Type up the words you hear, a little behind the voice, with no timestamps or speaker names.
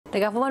The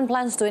government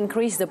plans to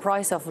increase the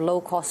price of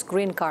low-cost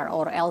green car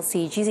or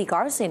LCGC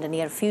cars in the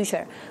near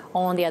future.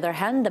 On the other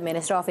hand, the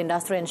Minister of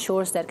Industry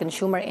ensures that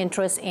consumer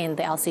interest in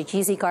the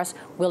LCGC cars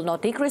will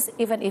not decrease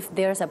even if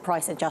there's a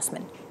price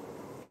adjustment.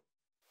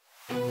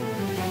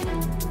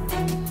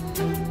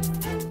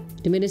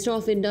 The Minister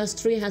of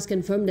Industry has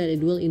confirmed that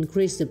it will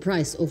increase the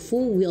price of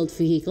four-wheeled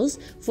vehicles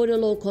for the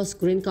low-cost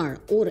green car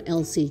or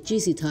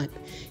LCGC type.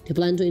 The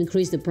plan to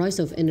increase the price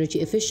of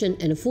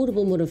energy-efficient and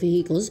affordable motor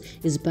vehicles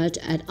is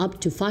budgeted at up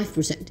to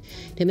 5%.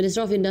 The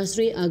Minister of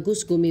Industry,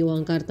 Agus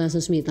Gumiwang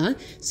Kartasasmita,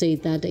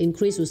 said that the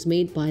increase was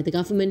made by the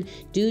government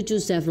due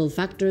to several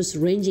factors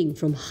ranging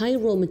from high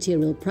raw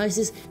material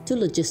prices to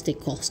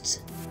logistic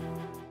costs.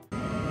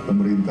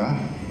 Pemerintah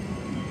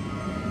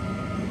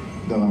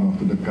dalam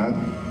waktu dekat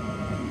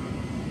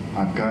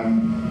akan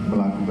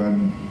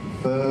melakukan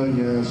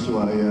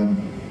penyesuaian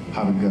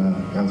harga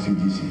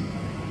LCGC.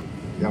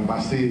 Yang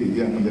pasti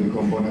yang menjadi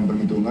komponen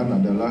perhitungan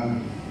adalah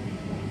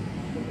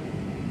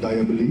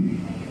daya beli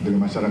dari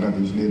masyarakat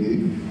itu sendiri,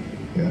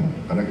 ya,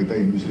 karena kita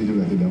industri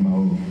juga tidak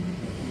mau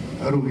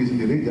rugi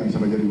sendiri, jangan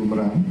sampai jadi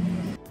bumerang.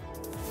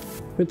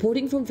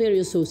 Reporting from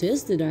various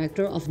sources, the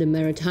Director of the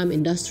Maritime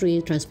Industry,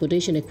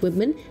 Transportation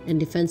Equipment and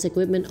Defense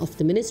Equipment of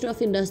the Ministry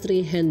of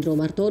Industry, Hendro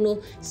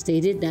Martono,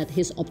 stated that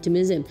his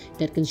optimism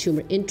that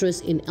consumer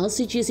interest in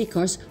LCGC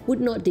cars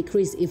would not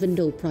decrease even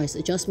though price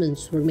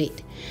adjustments were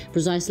made.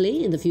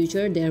 Precisely, in the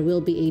future, there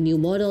will be a new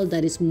model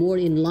that is more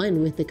in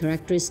line with the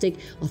characteristic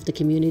of the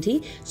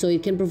community, so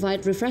it can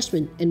provide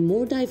refreshment and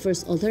more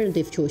diverse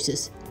alternative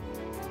choices.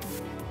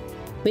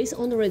 Based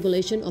on the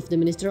regulation of the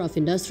Minister of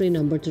Industry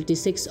number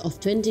 36 of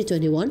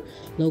 2021,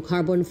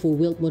 low-carbon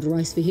four-wheeled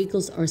motorized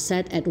vehicles are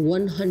set at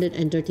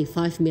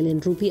 135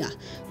 million rupiah.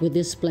 With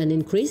this planned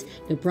increase,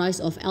 the price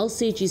of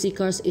LCGC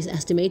cars is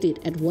estimated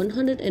at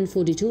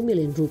 142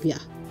 million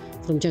rupiah.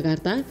 From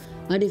Jakarta,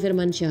 Adi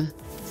Firmansyah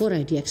for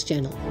IDX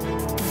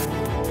Channel.